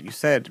doing what you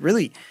said.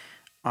 Really,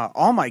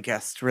 all my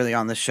guests really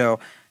on this show,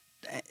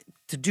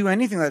 to do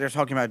anything that they're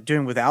talking about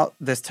doing without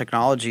this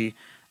technology,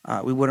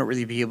 we wouldn't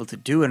really be able to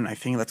do it. And I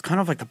think that's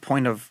kind of like the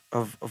point of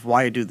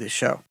why I do this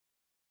show.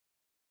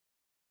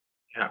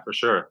 Yeah, for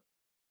sure.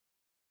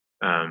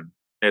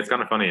 It's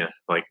kind of funny.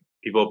 Like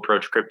people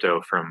approach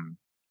crypto from,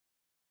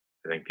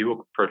 I think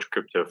people approach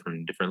crypto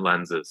from different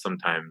lenses.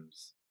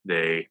 Sometimes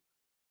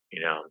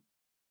you know,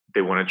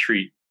 they want to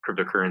treat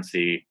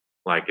cryptocurrency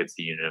like it's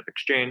the unit of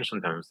exchange.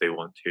 Sometimes they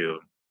want to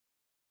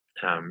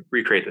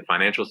recreate the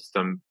financial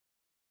system.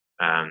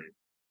 Um,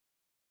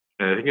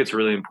 and I think it's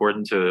really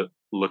important to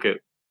look at,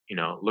 you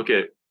know, look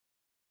at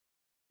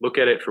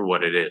it for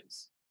what it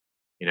is.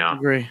 I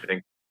agree. I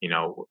think, you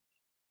know,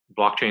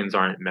 blockchains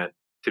aren't meant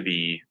to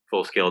be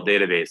full scale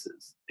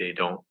databases.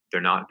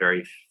 They're not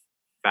very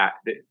fat.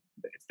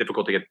 It's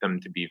difficult to get them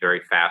to be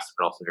very fast,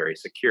 but also very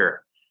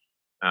secure.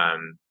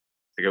 It's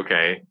like,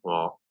 okay,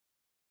 well,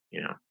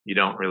 you know, you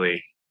don't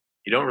really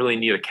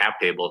need a cap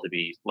table to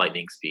be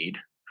lightning speed.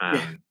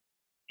 Yeah.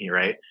 You're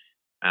right.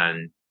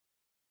 And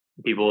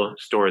people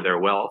store their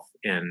wealth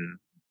in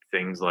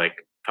things like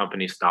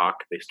company stock.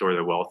 They store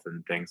their wealth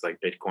in things like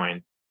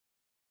Bitcoin.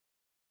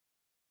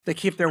 They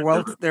keep their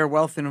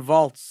wealth in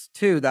vaults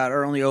too that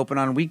are only open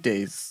on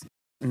weekdays,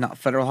 not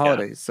federal Yeah,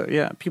 holidays. So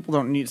yeah, people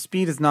don't need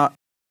speed is not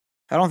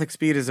I don't think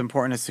speed is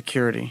important as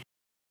security.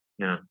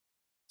 yeah.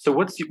 So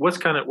what's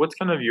kind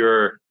of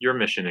your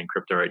mission in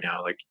crypto right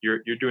now? Like you're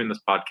doing this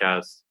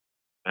podcast.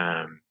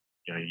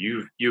 You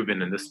know, you've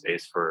been in this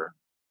space for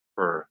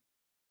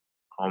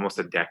almost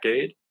a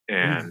decade,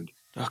 Mm. and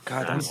Oh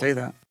God, don't um, say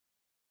that.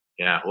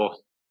 yeah, well,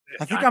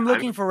 I think I'm I'm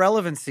looking for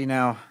relevancy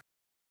now.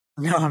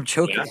 No, I'm yeah.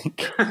 joking.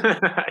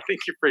 I think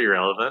you're pretty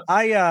relevant.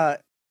 I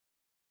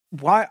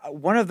why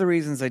one of the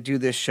reasons I do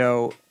this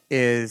show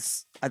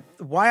is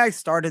why I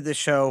started this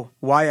show,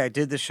 why I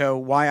did the show,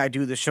 why I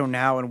do the show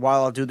now, and why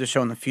I'll do the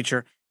show in the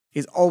future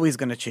is always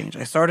going to change.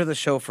 I started the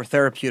show for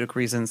therapeutic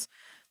reasons.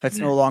 That's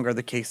no Mm, longer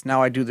the case.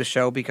 Now I do the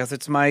show because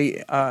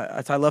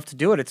I love to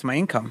do it. It's my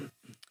income,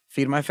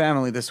 feed my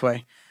family this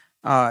way.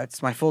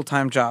 It's my full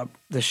time job.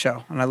 This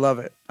show, and I love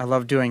it. I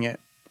love doing it.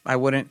 I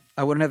wouldn't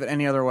have it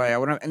any other way. I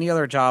wouldn't have any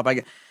other job.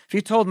 If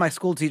you told my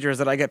school teachers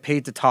that I get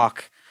paid to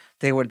talk,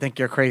 they would think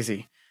you're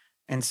crazy.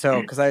 And so,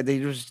 mm. because they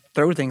just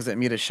throw things at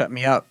me to shut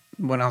me up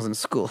when I was in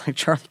school. Like,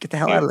 Charlie, get the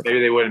hell out of there.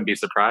 Maybe they wouldn't be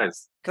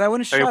surprised. Because I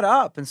wouldn't I mean, shut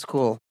up in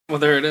school. Well,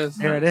 there it is.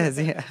 There it is.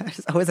 Yeah. I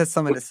just always had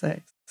something to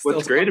say. Still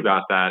what's great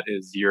about that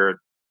is you're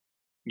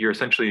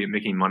essentially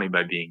making money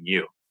by being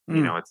you. You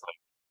Mm. know, it's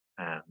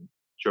like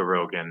Joe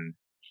Rogan.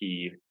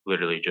 He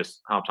literally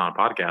just hops on a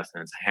podcast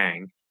and it's a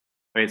hang.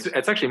 I mean,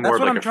 it's actually more That's of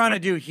what like I'm a trying to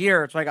do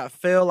here. So I got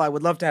Phil. I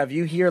would love to have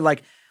you here.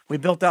 Like, we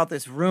built out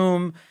this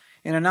room.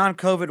 In a non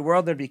COVID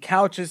world, there'd be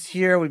couches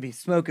here. We'd be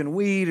smoking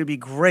weed. It'd be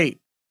great.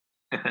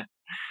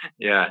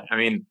 yeah. I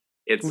mean,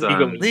 it's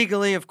Legally.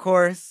 Legally, of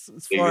course.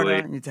 It's Florida.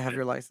 legally. You need to have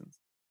your license.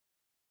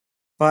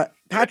 But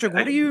Patrick, I,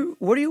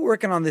 what are you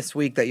working on this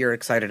week that you're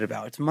excited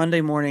about? It's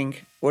Monday morning.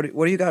 What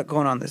do you got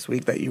going on this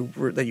week that you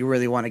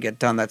really want to get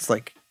done that's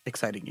like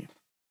exciting you?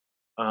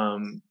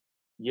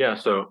 yeah.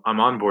 So I'm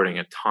onboarding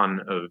a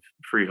ton of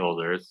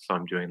freeholders. So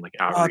I'm doing like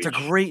Oh, it's a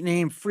outreach. great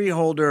name,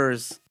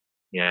 Freeholders.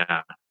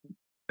 Yeah.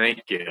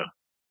 Thank you.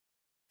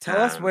 Tell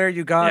us Um, where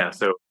you got yeah.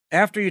 So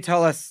after you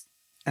tell us,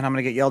 and I'm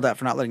gonna get yelled at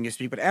for not letting you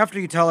speak, but after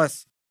you tell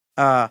us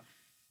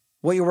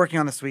what you're working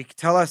on this week,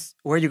 tell us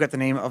where you got the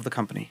name of the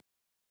company.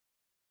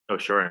 oh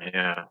sure.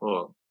 Yeah.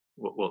 Well,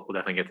 we'll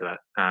definitely get to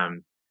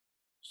that.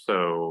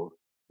 So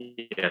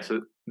yeah,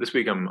 so this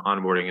week I'm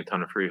onboarding a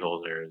ton of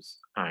freeholders.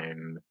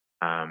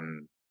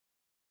 Um,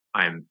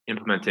 I'm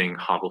implementing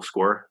HODL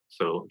Score,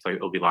 so it's like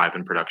it'll be live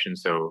in production.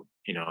 So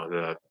you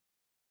know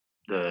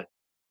the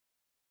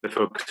the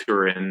folks who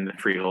are in the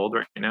freehold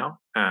right now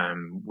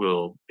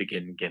will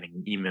begin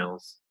getting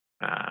emails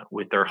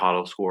with their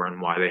HODL score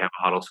and why they have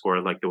a HODL score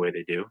like the way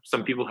they do.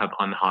 Some people have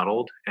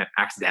unhodled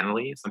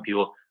accidentally. Some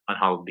people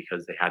unhodled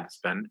because they had to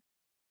spend.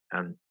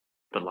 Um,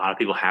 but a lot of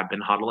people have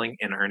been hodling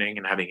and earning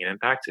and having an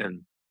impact,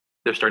 and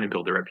they're starting to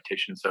build their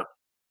reputation. So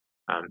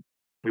um,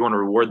 we want to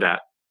reward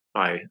that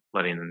by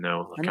letting them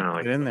know I need kind to of put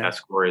like it in what there. that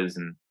score is,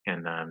 and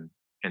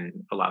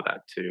allow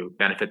that to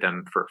benefit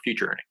them for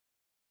future earning.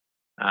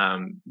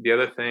 The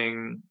other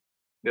thing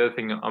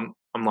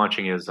I'm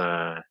launching is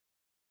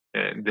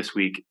this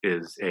week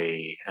is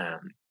it's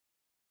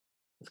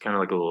kind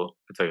of like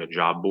it's like a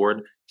job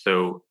board.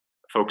 So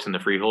folks in the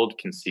freehold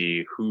can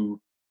see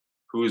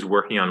who's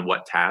working on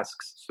what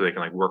tasks, so they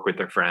can like work with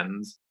their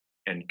friends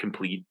and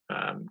complete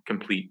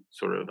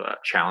sort of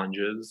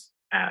challenges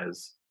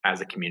as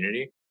a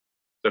community.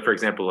 So for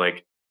example, like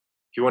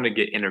if you want to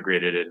get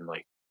integrated in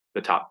like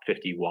the top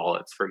 50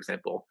 wallets, for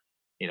example,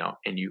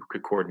 and you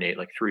could coordinate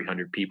like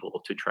 300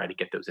 people to try to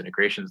get those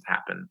integrations to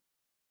happen.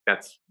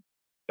 That's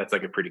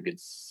like a pretty good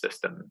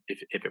system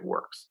if it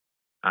works.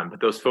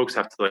 But those folks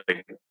have to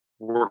like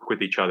work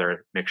with each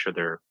other, make sure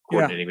they're Yeah.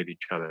 coordinating with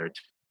each other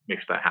to make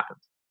sure that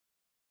happens.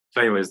 So,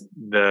 anyways,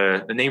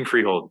 the name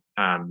Freehold.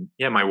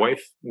 Yeah, my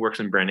wife works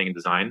in branding and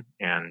design,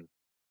 and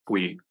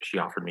she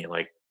offered me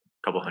like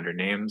a couple hundred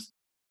names.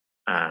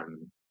 I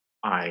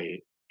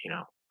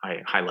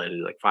I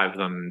highlighted like 5 of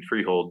them.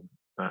 Freehold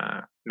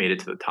made it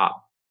to the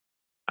top.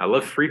 I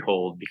love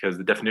freehold because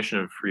the definition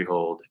of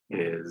freehold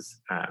is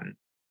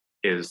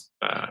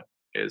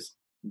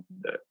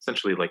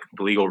essentially like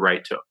the legal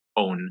right to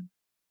own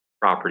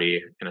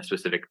property in a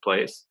specific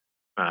place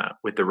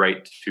with the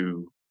right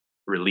to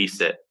release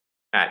it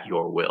at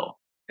your will.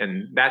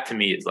 And that to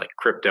me is like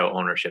crypto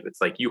ownership. It's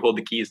like you hold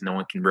the keys, no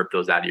one can rip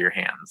those out of your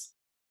hands.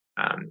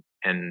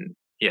 And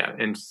yeah,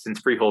 and since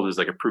freehold is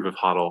like a proof of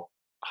HODL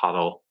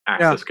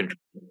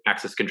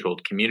access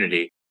controlled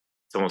community,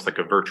 it's almost like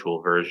a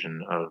virtual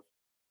version of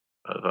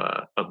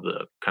the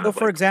kind So, of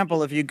for like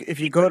example, if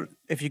you go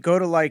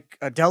to like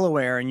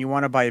Delaware and you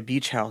want to buy a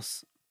beach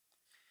house,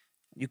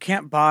 you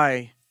can't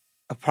buy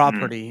a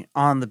property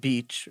on the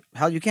beach.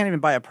 Hell, you can't even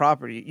buy a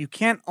property. You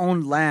can't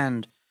own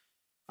land.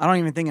 I don't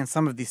even think in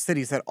some of these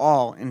cities at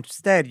all.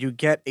 Instead, you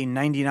get a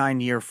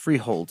 99-year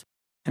freehold.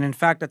 And in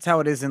fact, that's how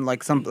it is in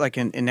like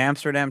in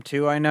Amsterdam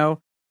too, I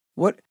know.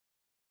 What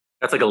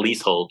that's like a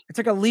leasehold. It's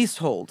like a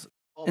leasehold.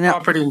 All And now-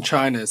 property in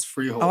China is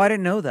freehold. Oh, I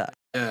didn't know that.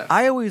 Yeah.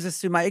 I always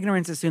assume, my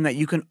ignorance assume that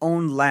you can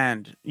own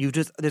land.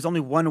 There's only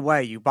one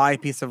way. You buy a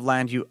piece of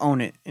land, you own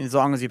it, as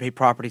long as you pay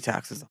property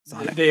taxes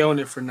on it. They own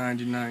it for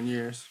 99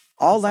 years.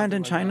 All land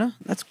in something like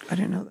China? I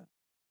didn't know that.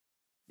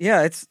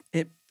 Yeah,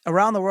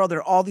 around the world there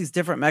are all these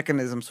different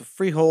mechanisms. So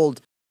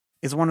freehold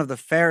is one of the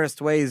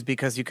fairest ways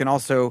because you can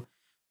also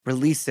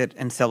release it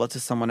and sell it to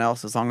someone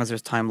else as long as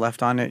there's time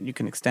left on it. You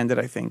can extend it,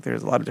 I think.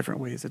 There's a lot of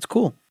different ways. It's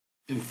cool.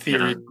 In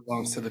theory, it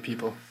belongs to the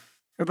people.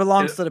 It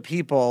belongs to the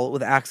people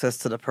with access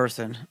to the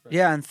person. Right.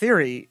 Yeah, in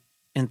theory.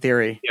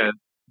 Yeah,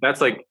 that's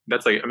like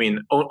I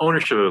mean,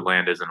 ownership of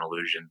land is an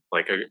illusion.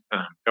 Like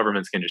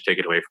governments can just take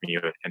it away from you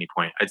at any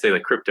point. I'd say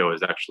like crypto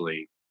is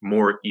actually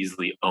more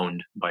easily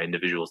owned by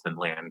individuals than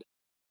land.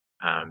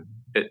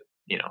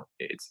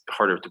 It's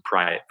harder to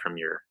pry it from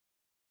your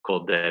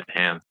cold dead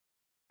hand.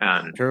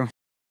 True.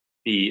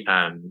 The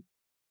I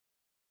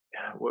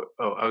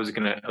was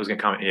gonna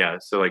comment. Yeah,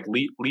 so like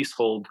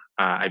leasehold,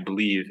 I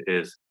believe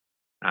is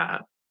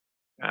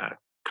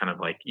kind of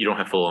like you don't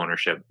have full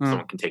ownership.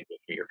 Someone can take it from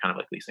you. You're kind of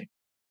like leasing.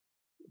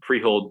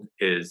 Freehold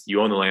is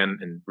you own the land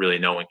and really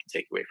no one can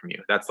take it away from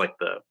you. That's like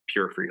the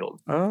pure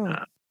freehold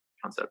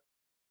concept.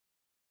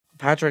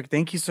 Patrick,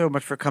 thank you so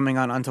much for coming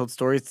on Untold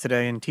Stories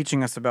today and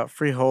teaching us about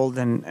freehold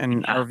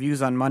and our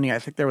views on money. I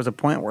think there was a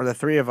point where the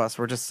three of us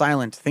were just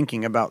silent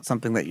thinking about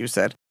something that you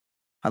said.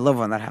 I love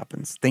when that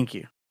happens. Thank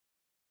you.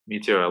 Me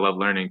too. I love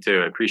learning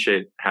too. I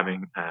appreciate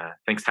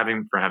thanks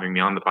for having me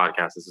on the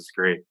podcast. This is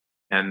great.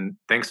 And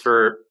thanks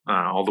for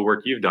all the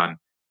work you've done,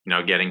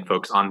 getting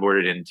folks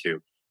onboarded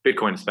into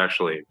Bitcoin,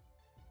 especially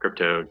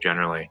crypto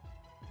generally.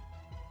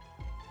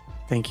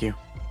 Thank you.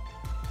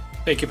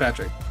 Thank you,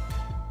 Patrick.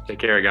 Take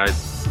care,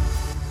 guys.